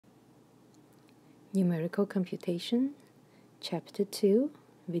Numerical Computation, Chapter 2,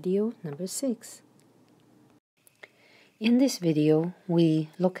 Video number 6. In this video, we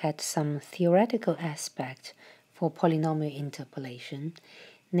look at some theoretical aspect for polynomial interpolation,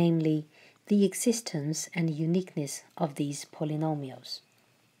 namely the existence and uniqueness of these polynomials.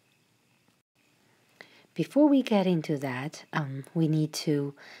 Before we get into that, we need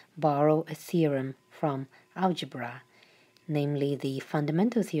to borrow a theorem from algebra, namely the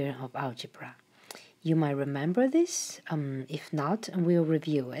fundamental theorem of algebra. You might remember this. If not, we'll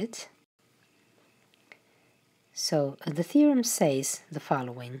review it. So the theorem says the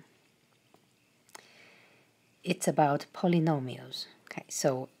following. It's about polynomials. Okay,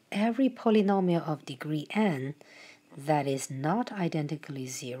 so every polynomial of degree n that is not identically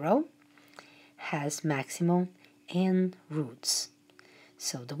 0 has maximum n roots.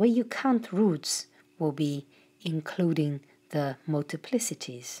 So the way you count roots will be including the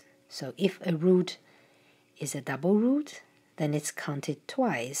multiplicities. So if a root is a double root, then it's counted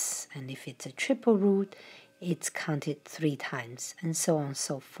twice, and if it's a triple root, it's counted 3 times, and so on and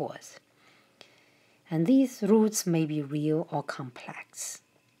so forth. And these roots may be real or complex.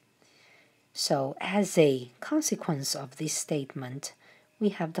 So as a consequence of this statement, we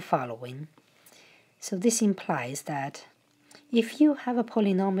have the following. So this implies that if you have a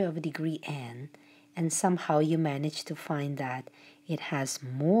polynomial of degree n, and somehow you manage to find that it has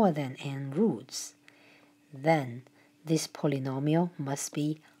more than n roots, then this polynomial must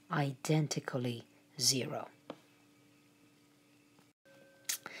be identically 0.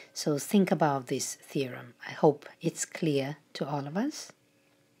 So think about this theorem. I hope it's clear to all of us.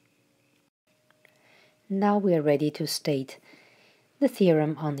 Now we are ready to state the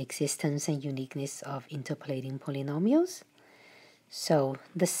theorem on existence and uniqueness of interpolating polynomials. So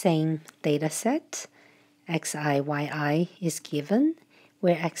the same data set, xi, yi, is given,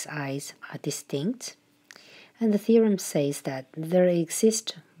 where xi's are distinct. And the theorem says that there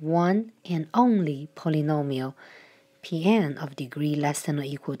exists one and only polynomial Pn of degree less than or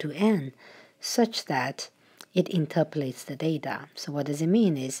equal to n, such that it interpolates the data. So what does it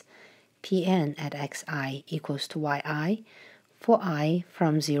mean is Pn at xi equals to yi for I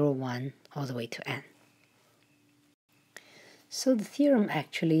from 0, 1 all the way to n. So the theorem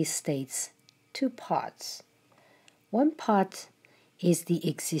actually states 2 parts. One part is the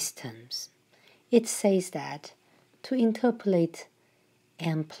existence. It says that to interpolate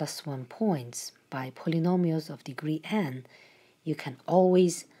n plus 1 points by polynomials of degree n, you can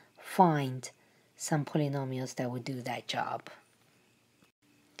always find some polynomials that will do that job.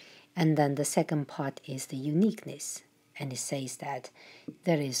 And then the second part is the uniqueness, and it says that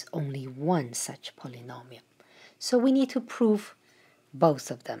there is only one such polynomial. So we need to prove both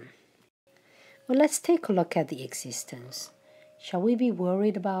of them. Well, let's take a look at the existence. Shall we be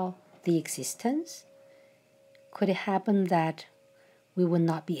worried about the existence? Could it happen that we will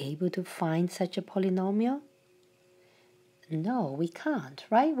not be able to find such a polynomial? No, we can't,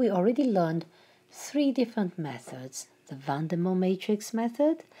 right? We already learned 3 different methods: the Van der Waals matrix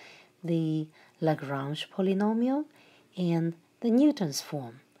method, the Lagrange polynomial, and the Newton's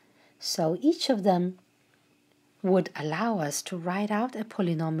form. So each of them would allow us to write out a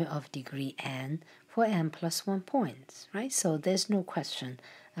polynomial of degree n for n plus 1 points, right? So there's no question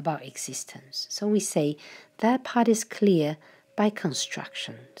about existence. So we say that part is clear by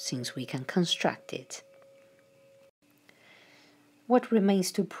construction, since we can construct it. What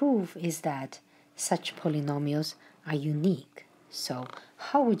remains to prove is that such polynomials are unique. So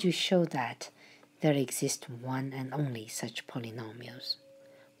how would you show that there exists one and only such polynomials?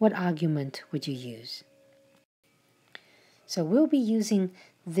 What argument would you use? So we'll be using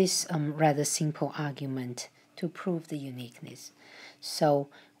this rather simple argument to prove the uniqueness. So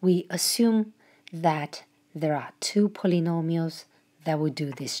we assume that there are 2 polynomials that will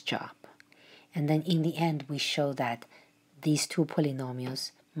do this job. And then in the end, we show that these 2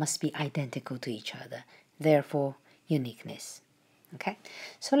 polynomials must be identical to each other, therefore uniqueness. Okay,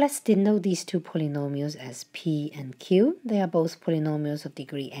 so let's denote these 2 polynomials as p and q. They are both polynomials of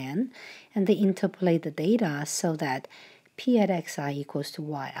degree n, and they interpolate the data so that p at xi equals to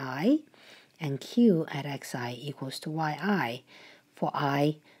yi and q at xi equals to yi for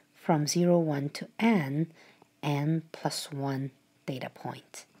I from 0, 1 to n plus 1 data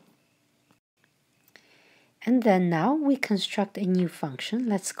point. And then now we construct a new function.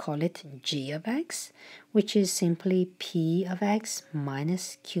 Let's call it g of x, which is simply p of x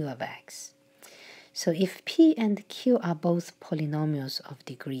minus q of x. So if p and q are both polynomials of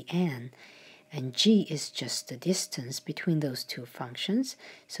degree n, and g is just the distance between those 2 functions,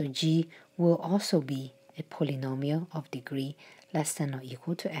 so g will also be a polynomial of degree less than or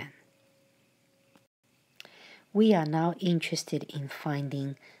equal to n. we are now interested in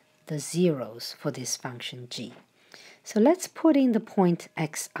finding the zeros for this function g. So let's put in the point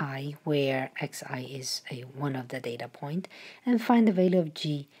xi, where xi is one of the data point, and find the value of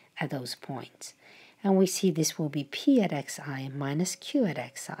g at those points. And we see this will be p at xi minus q at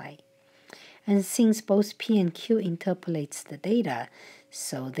xi. And since both p and q interpolates the data,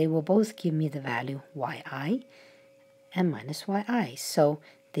 so they will both give me the value yi and minus yi. So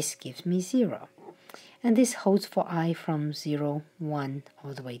this gives me 0. And this holds for I from 0, 1,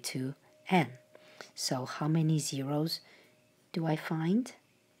 all the way to n. So how many zeros do I find?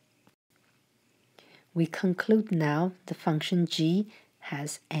 We conclude now the function g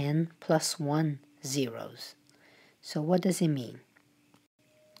has n plus 1 zeros. So what does it mean?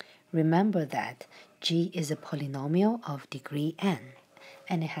 Remember that g is a polynomial of degree n,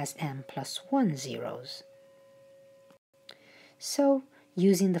 and it has n plus 1 zeros. So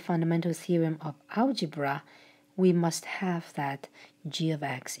using the fundamental theorem of algebra, we must have that g of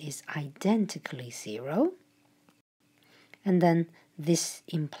x is identically 0. And then this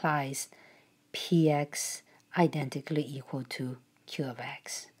implies px identically equal to q of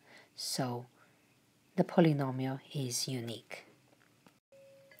x. So the polynomial is unique.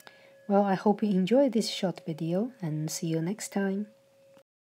 Well, I hope you enjoyed this short video, and see you next time.